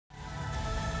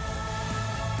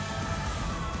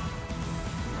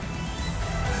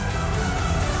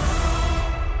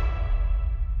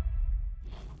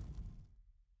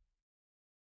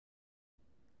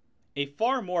A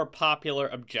far more popular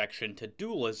objection to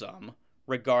dualism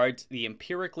regards the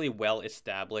empirically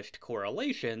well-established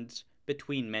correlations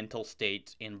between mental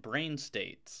states and brain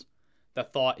states. The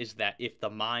thought is that if the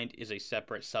mind is a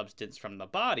separate substance from the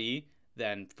body,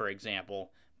 then, for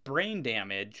example, brain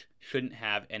damage shouldn't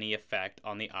have any effect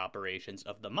on the operations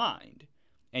of the mind.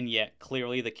 And yet,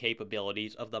 clearly the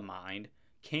capabilities of the mind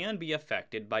can be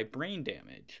affected by brain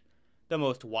damage. The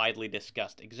most widely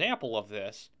discussed example of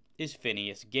this is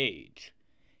Phineas Gage.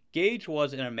 Gage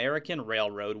was an American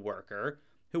railroad worker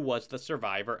who was the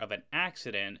survivor of an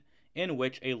accident in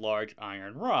which a large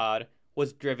iron rod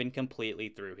was driven completely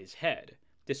through his head,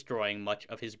 destroying much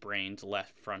of his brain's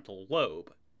left frontal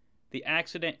lobe. The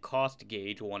accident cost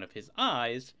Gage one of his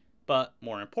eyes, but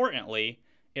more importantly,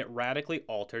 it radically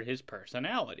altered his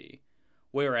personality.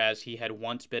 Whereas he had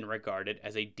once been regarded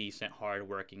as a decent,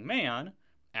 hard-working man,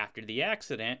 after the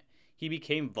accident, he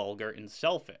became vulgar and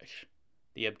selfish.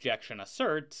 The objection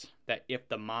asserts that if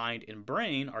the mind and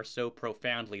brain are so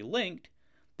profoundly linked,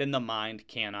 then the mind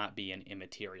cannot be an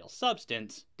immaterial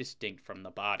substance distinct from the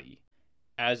body.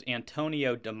 As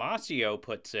Antonio Damasio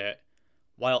puts it,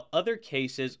 while other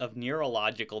cases of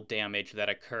neurological damage that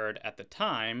occurred at the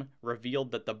time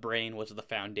revealed that the brain was the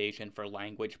foundation for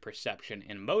language perception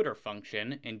and motor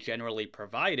function and generally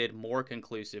provided more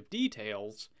conclusive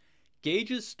details,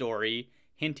 Gage's story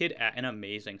hinted at an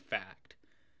amazing fact.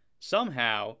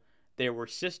 Somehow, there were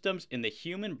systems in the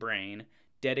human brain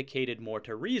dedicated more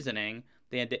to reasoning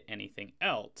than to anything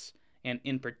else, and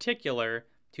in particular,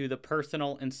 to the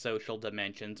personal and social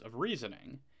dimensions of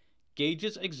reasoning.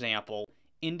 Gage's example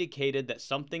indicated that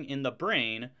something in the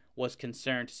brain was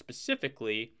concerned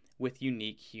specifically with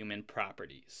unique human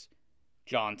properties.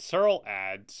 John Searle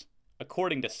adds,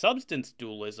 according to substance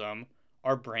dualism,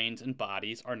 our brains and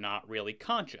bodies are not really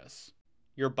conscious.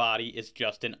 Your body is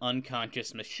just an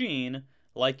unconscious machine,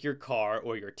 like your car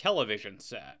or your television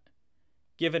set.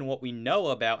 Given what we know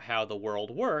about how the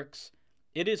world works,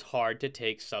 it is hard to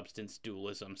take substance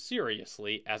dualism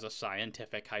seriously as a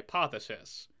scientific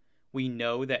hypothesis. We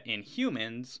know that in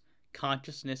humans,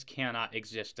 consciousness cannot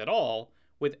exist at all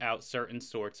without certain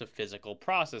sorts of physical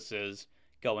processes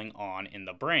going on in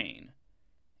the brain.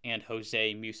 And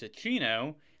José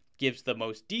Musacchio gives the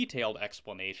most detailed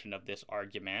explanation of this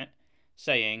argument,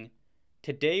 saying,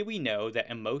 "Today we know that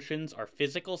emotions are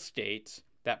physical states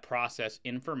that process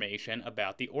information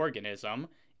about the organism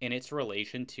in its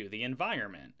relation to the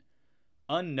environment.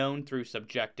 Unknown through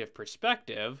subjective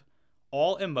perspective,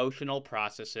 all emotional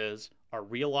processes are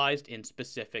realized in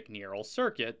specific neural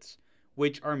circuits,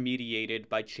 which are mediated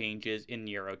by changes in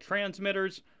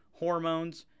neurotransmitters,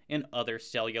 hormones, and other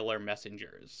cellular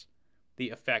messengers.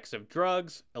 The effects of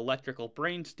drugs, electrical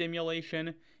brain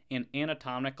stimulation, and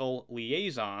anatomical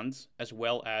liaisons, as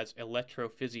well as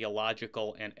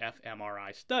electrophysiological and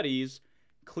fMRI studies,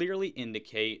 clearly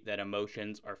indicate that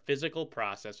emotions are physical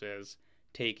processes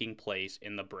taking place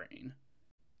in the brain."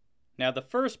 Now, the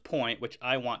first point which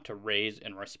I want to raise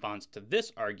in response to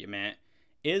this argument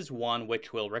is one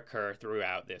which will recur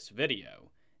throughout this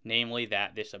video, namely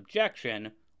that this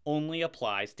objection only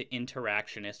applies to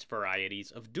interactionist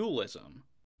varieties of dualism.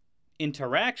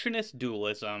 Interactionist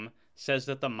dualism says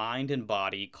that the mind and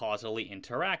body causally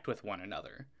interact with one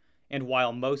another, and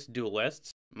while most dualists,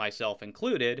 myself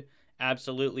included,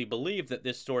 absolutely believe that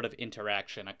this sort of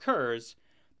interaction occurs,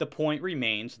 the point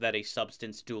remains that a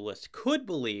substance dualist could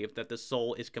believe that the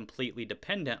soul is completely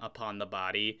dependent upon the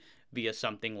body via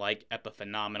something like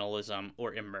epiphenomenalism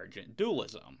or emergent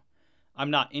dualism. I'm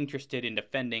not interested in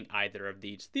defending either of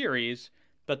these theories,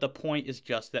 but the point is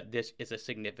just that this is a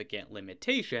significant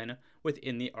limitation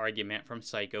within the argument from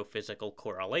psychophysical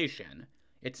correlation.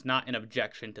 It's not an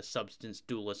objection to substance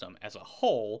dualism as a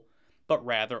whole, but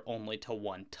rather only to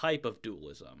one type of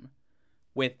dualism.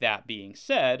 With that being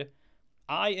said,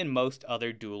 I and most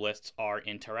other dualists are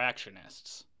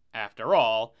interactionists. After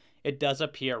all, it does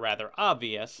appear rather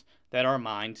obvious that our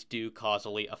minds do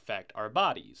causally affect our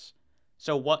bodies.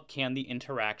 So what can the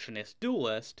interactionist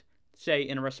dualist say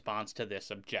in response to this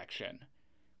objection?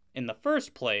 In the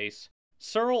first place,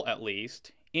 Searle, at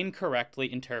least,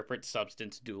 incorrectly interprets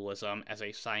substance dualism as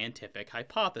a scientific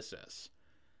hypothesis.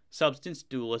 Substance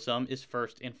dualism is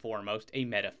first and foremost a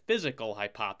metaphysical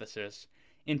hypothesis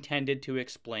intended to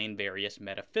explain various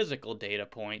metaphysical data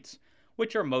points,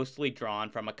 which are mostly drawn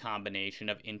from a combination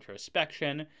of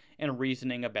introspection and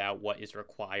reasoning about what is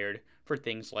required for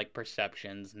things like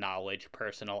perceptions, knowledge,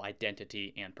 personal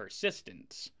identity, and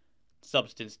persistence.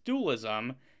 Substance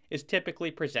dualism is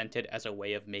typically presented as a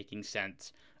way of making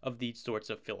sense of these sorts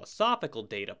of philosophical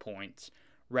data points,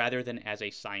 rather than as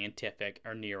a scientific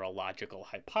or neurological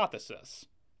hypothesis.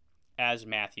 As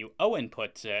Matthew Owen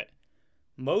puts it,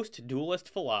 most dualist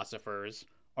philosophers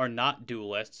are not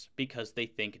dualists because they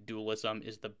think dualism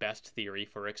is the best theory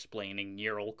for explaining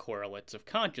neural correlates of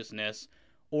consciousness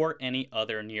or any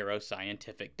other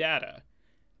neuroscientific data.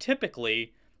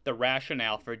 Typically, the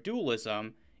rationale for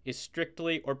dualism is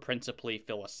strictly or principally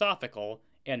philosophical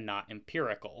and not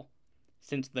empirical.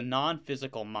 Since the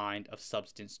non-physical mind of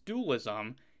substance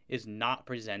dualism is not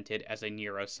presented as a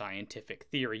neuroscientific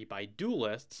theory by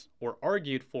dualists or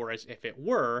argued for as if it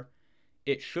were,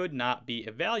 it should not be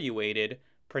evaluated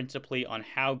principally on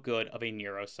how good of a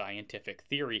neuroscientific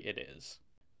theory it is.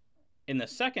 In the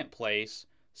second place,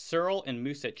 Searle and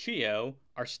Musacchio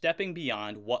are stepping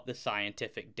beyond what the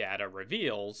scientific data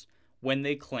reveals when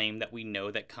they claim that we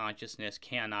know that consciousness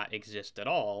cannot exist at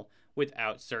all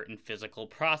without certain physical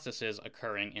processes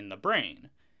occurring in the brain.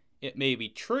 It may be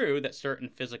true that certain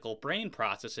physical brain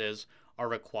processes are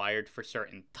required for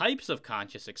certain types of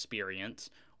conscious experience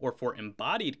or for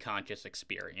embodied conscious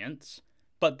experience,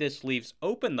 but this leaves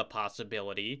open the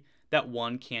possibility that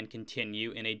one can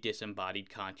continue in a disembodied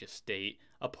conscious state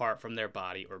apart from their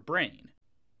body or brain.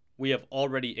 We have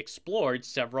already explored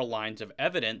several lines of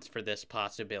evidence for this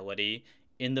possibility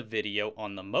in the video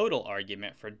on the modal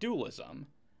argument for dualism.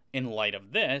 In light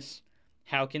of this,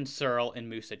 how can Searle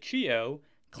and Musacchio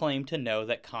claim to know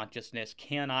that consciousness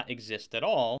cannot exist at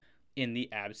all in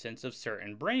the absence of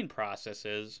certain brain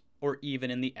processes, or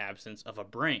even in the absence of a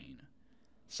brain?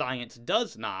 Science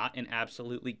does not and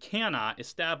absolutely cannot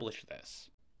establish this.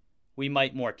 We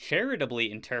might more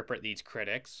charitably interpret these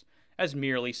critics as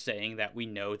merely saying that we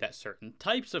know that certain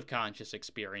types of conscious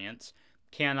experience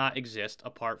cannot exist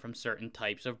apart from certain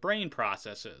types of brain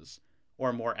processes,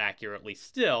 or more accurately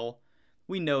still,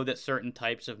 we know that certain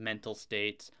types of mental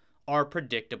states are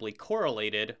predictably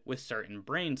correlated with certain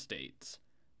brain states.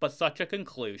 But such a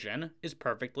conclusion is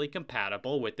perfectly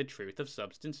compatible with the truth of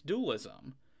substance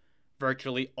dualism.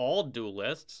 Virtually all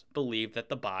dualists believe that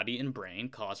the body and brain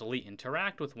causally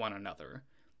interact with one another,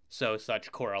 so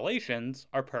such correlations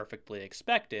are perfectly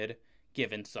expected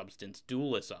given substance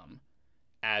dualism.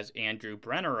 As Andrew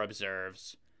Brenner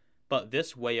observes, but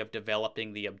this way of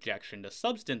developing the objection to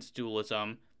substance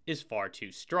dualism is far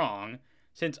too strong,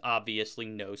 since obviously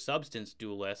no substance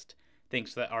dualist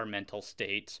thinks that our mental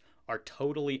states are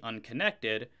totally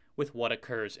unconnected with what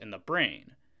occurs in the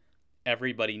brain.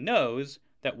 Everybody knows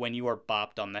that when you are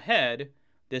bopped on the head,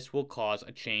 this will cause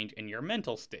a change in your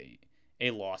mental state,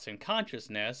 a loss in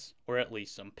consciousness, or at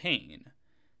least some pain.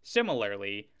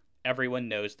 Similarly, everyone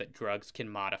knows that drugs can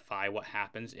modify what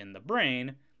happens in the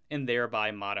brain, and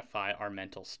thereby modify our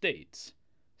mental states.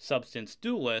 Substance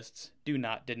dualists do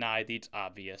not deny these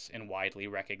obvious and widely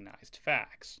recognized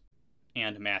facts.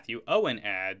 And Matthew Owen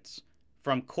adds,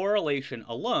 from correlation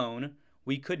alone,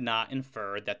 we could not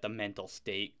infer that the mental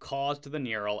state caused the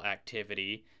neural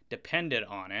activity, depended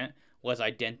on it, was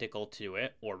identical to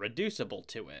it, or reducible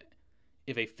to it.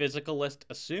 If a physicalist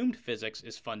assumed physics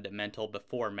is fundamental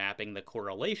before mapping the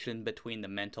correlation between the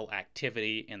mental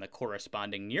activity and the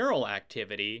corresponding neural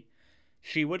activity,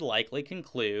 she would likely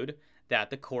conclude that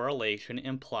the correlation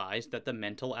implies that the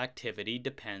mental activity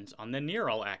depends on the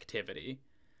neural activity.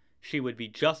 She would be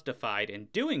justified in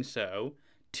doing so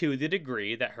to the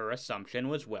degree that her assumption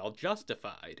was well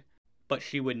justified, but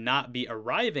she would not be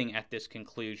arriving at this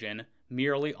conclusion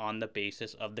merely on the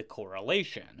basis of the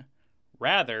correlation.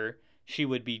 Rather, she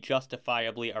would be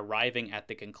justifiably arriving at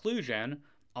the conclusion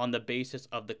on the basis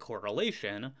of the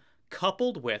correlation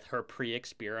coupled with her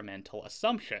pre-experimental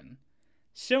assumption.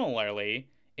 Similarly,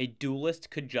 a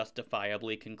dualist could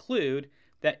justifiably conclude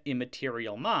that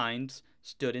immaterial minds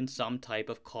stood in some type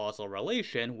of causal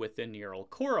relation with the neural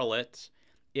correlates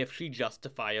if she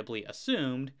justifiably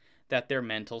assumed that their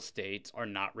mental states are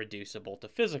not reducible to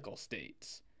physical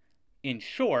states. In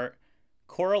short,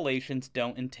 correlations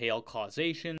don't entail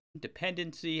causation,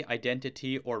 dependency,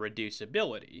 identity, or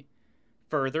reducibility.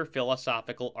 Further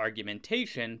philosophical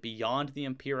argumentation beyond the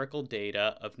empirical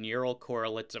data of neural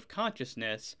correlates of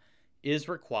consciousness is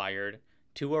required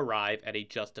to arrive at a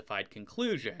justified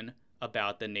conclusion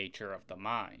about the nature of the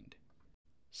mind.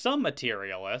 Some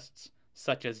materialists,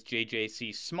 such as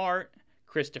J.J.C. Smart,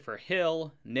 Christopher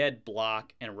Hill, Ned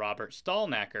Block, and Robert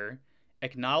Stalnaker,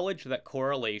 acknowledge that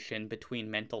correlation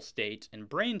between mental states and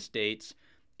brain states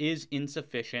is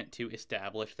insufficient to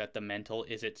establish that the mental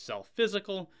is itself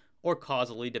physical or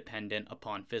causally dependent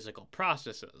upon physical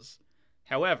processes.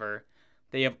 However,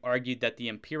 they have argued that the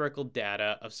empirical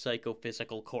data of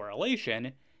psychophysical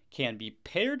correlation can be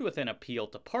paired with an appeal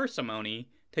to parsimony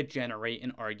to generate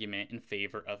an argument in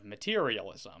favor of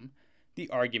materialism. The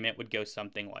argument would go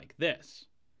something like this.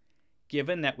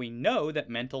 Given that we know that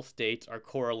mental states are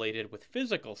correlated with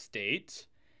physical states,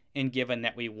 and given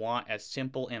that we want as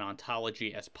simple an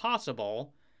ontology as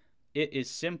possible, it is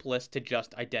simplest to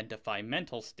just identify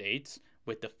mental states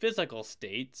with the physical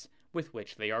states with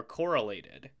which they are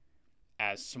correlated.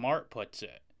 As Smart puts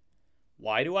it,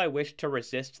 why do I wish to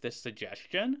resist this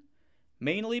suggestion?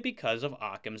 Mainly because of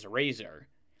Occam's razor.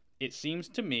 It seems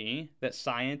to me that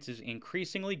science is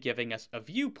increasingly giving us a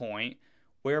viewpoint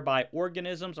whereby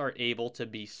organisms are able to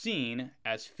be seen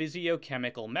as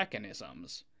physiochemical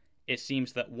mechanisms. It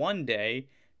seems that one day,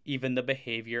 even the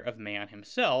behavior of man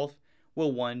himself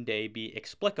will one day be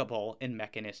explicable in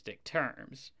mechanistic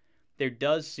terms. There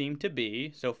does seem to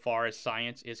be, so far as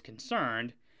science is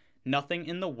concerned, nothing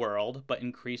in the world but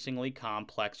increasingly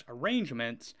complex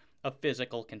arrangements of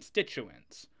physical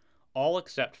constituents, all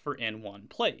except for in one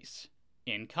place,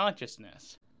 in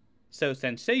consciousness. So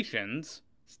sensations,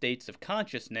 states of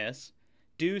consciousness,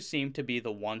 do seem to be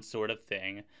the one sort of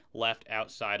thing left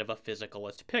outside of a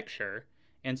physicalist picture,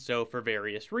 and so for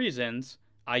various reasons,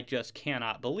 I just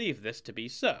cannot believe this to be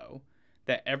so,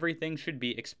 that everything should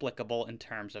be explicable in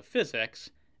terms of physics,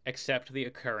 except the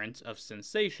occurrence of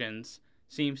sensations,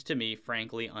 seems to me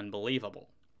frankly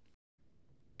unbelievable.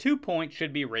 2 points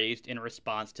should be raised in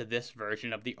response to this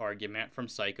version of the argument from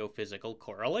psychophysical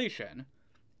correlation.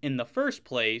 In the first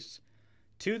place,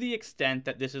 to the extent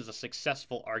that this is a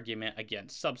successful argument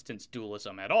against substance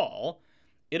dualism at all,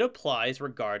 it applies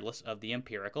regardless of the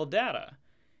empirical data.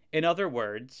 In other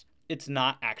words, it's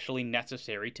not actually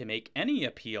necessary to make any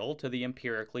appeal to the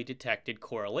empirically detected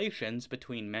correlations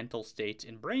between mental states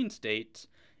and brain states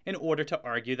in order to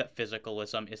argue that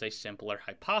physicalism is a simpler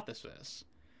hypothesis.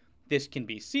 This can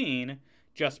be seen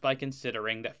just by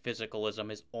considering that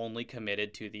physicalism is only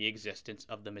committed to the existence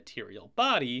of the material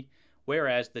body,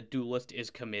 whereas the dualist is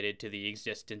committed to the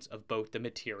existence of both the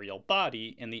material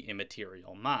body and the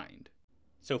immaterial mind.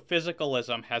 So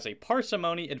physicalism has a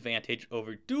parsimony advantage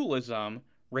over dualism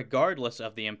regardless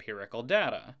of the empirical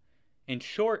data. In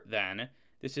short, then,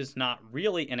 this is not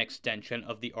really an extension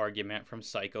of the argument from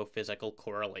psychophysical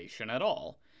correlation at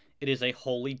all. It is a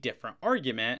wholly different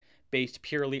argument based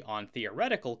purely on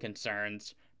theoretical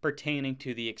concerns pertaining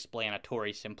to the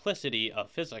explanatory simplicity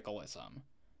of physicalism.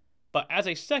 But as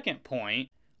a second point,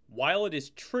 while it is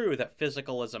true that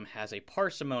physicalism has a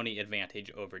parsimony advantage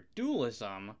over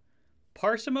dualism,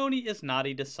 parsimony is not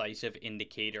a decisive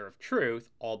indicator of truth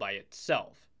all by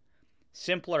itself.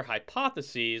 Simpler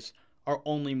hypotheses are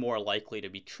only more likely to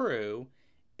be true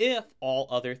if all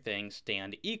other things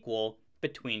stand equal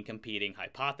between competing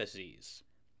hypotheses.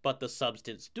 But the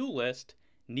substance dualist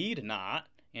need not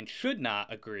and should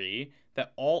not agree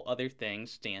that all other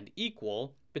things stand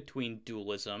equal between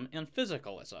dualism and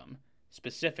physicalism.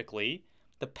 Specifically,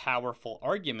 the powerful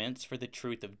arguments for the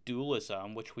truth of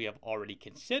dualism, which we have already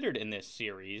considered in this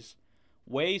series,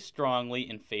 weigh strongly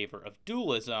in favor of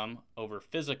dualism over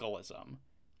physicalism.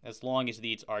 As long as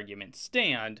these arguments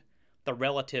stand, the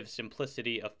relative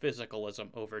simplicity of physicalism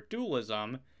over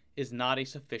dualism is not a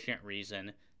sufficient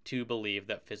reason to believe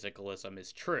that physicalism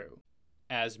is true.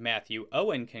 As Matthew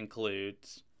Owen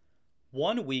concludes,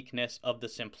 one weakness of the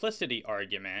simplicity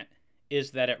argument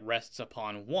is that it rests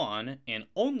upon one, and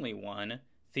only one,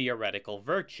 theoretical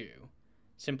virtue.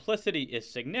 Simplicity is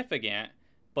significant,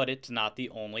 but it's not the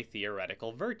only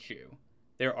theoretical virtue.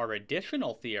 There are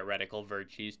additional theoretical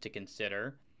virtues to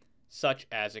consider, such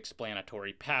as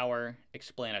explanatory power,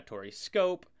 explanatory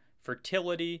scope,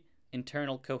 fertility,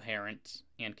 internal coherence,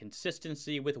 and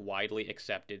consistency with widely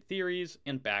accepted theories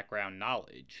and background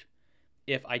knowledge.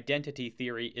 If identity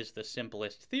theory is the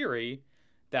simplest theory,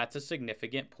 that's a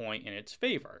significant point in its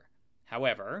favor.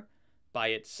 However, by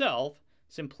itself,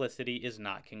 simplicity is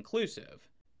not conclusive.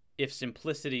 If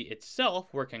simplicity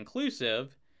itself were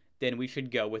conclusive, then we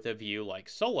should go with a view like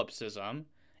solipsism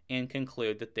and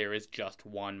conclude that there is just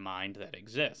one mind that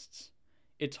exists.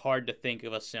 It's hard to think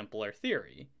of a simpler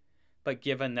theory, but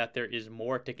given that there is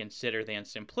more to consider than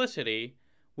simplicity,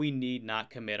 we need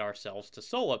not commit ourselves to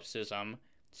solipsism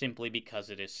simply because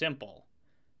it is simple.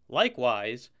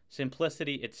 Likewise,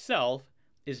 simplicity itself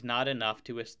is not enough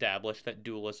to establish that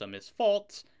dualism is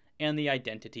false and the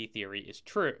identity theory is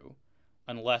true,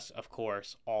 unless, of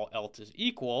course, all else is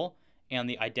equal and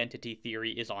the identity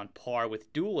theory is on par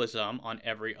with dualism on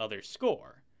every other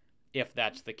score. If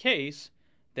that's the case,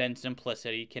 then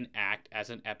simplicity can act as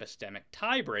an epistemic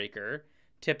tiebreaker,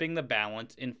 tipping the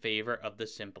balance in favor of the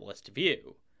simplest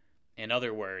view. In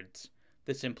other words,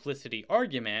 the simplicity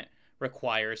argument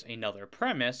requires another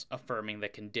premise affirming the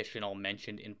conditional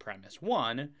mentioned in premise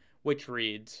 1, which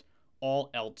reads, all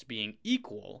else being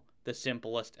equal, the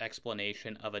simplest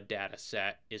explanation of a data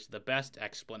set is the best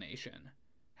explanation.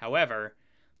 However,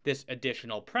 this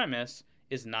additional premise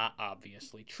is not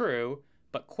obviously true,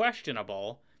 but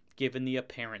questionable given the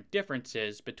apparent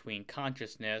differences between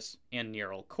consciousness and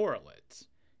neural correlates,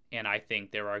 and I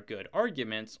think there are good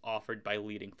arguments offered by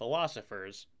leading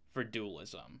philosophers for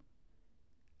dualism.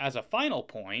 As a final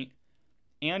point,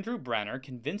 Andrew Brenner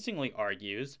convincingly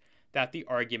argues that the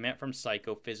argument from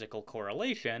psychophysical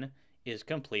correlation is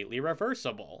completely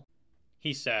reversible.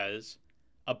 He says,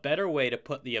 a better way to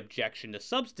put the objection to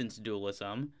substance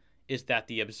dualism is that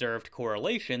the observed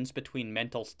correlations between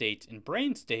mental states and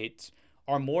brain states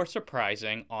are more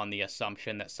surprising on the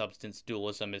assumption that substance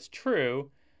dualism is true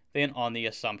than on the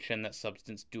assumption that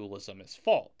substance dualism is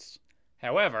false.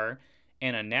 However,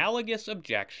 an analogous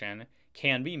objection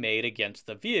can be made against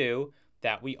the view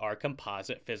that we are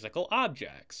composite physical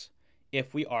objects.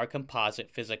 If we are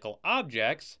composite physical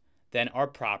objects, then our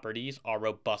properties are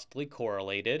robustly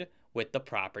correlated with the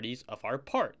properties of our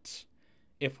parts.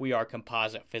 If we are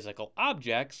composite physical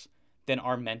objects, then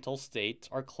our mental states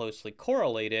are closely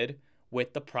correlated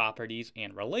with the properties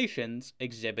and relations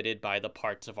exhibited by the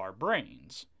parts of our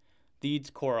brains. These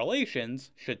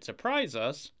correlations should surprise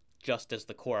us, just as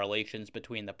the correlations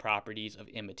between the properties of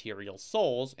immaterial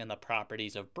souls and the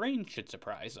properties of brains should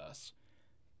surprise us.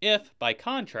 If, by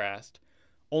contrast,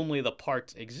 only the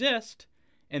parts exist,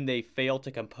 and they fail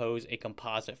to compose a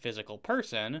composite physical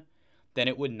person, then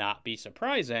it would not be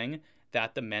surprising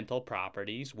that the mental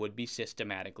properties would be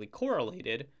systematically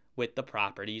correlated with the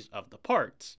properties of the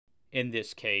parts. In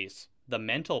this case, the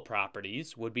mental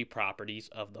properties would be properties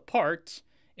of the parts,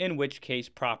 in which case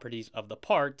properties of the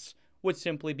parts would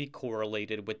simply be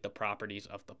correlated with the properties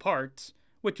of the parts,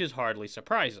 which is hardly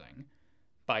surprising.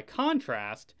 By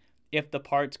contrast, if the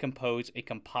parts compose a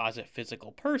composite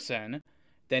physical person,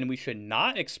 then we should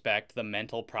not expect the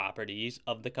mental properties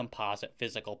of the composite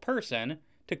physical person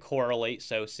to correlate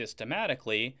so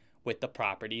systematically with the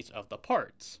properties of the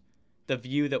parts. The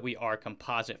view that we are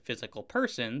composite physical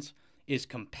persons is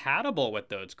compatible with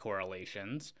those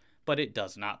correlations, but it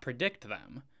does not predict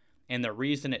them. And the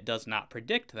reason it does not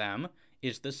predict them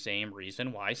is the same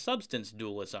reason why substance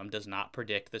dualism does not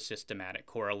predict the systematic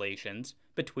correlations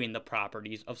between the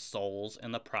properties of souls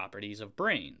and the properties of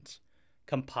brains.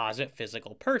 Composite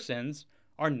physical persons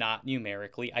are not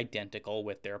numerically identical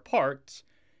with their parts,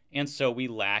 and so we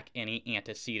lack any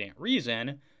antecedent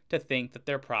reason to think that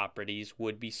their properties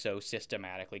would be so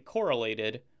systematically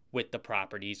correlated with the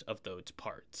properties of those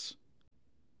parts.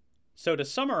 So to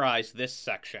summarize this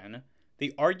section,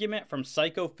 the argument from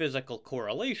psychophysical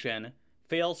correlation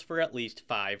fails for at least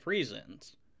 5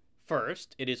 reasons.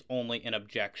 First, it is only an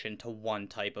objection to one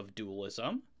type of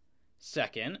dualism.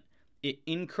 Second, it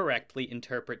incorrectly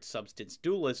interprets substance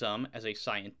dualism as a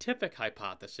scientific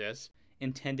hypothesis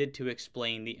intended to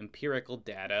explain the empirical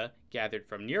data gathered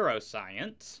from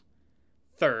neuroscience.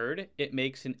 Third, it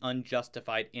makes an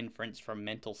unjustified inference from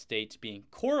mental states being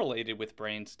correlated with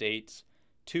brain states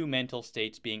to mental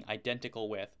states being identical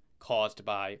with, caused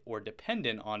by, or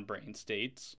dependent on brain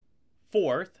states.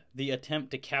 Fourth, the attempt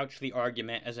to couch the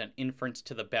argument as an inference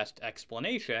to the best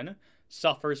explanation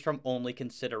suffers from only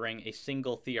considering a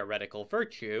single theoretical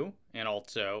virtue, and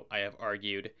also, I have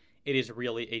argued, it is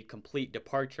really a complete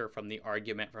departure from the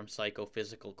argument from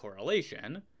psychophysical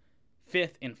correlation.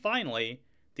 Fifth and finally,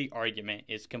 the argument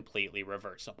is completely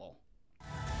reversible.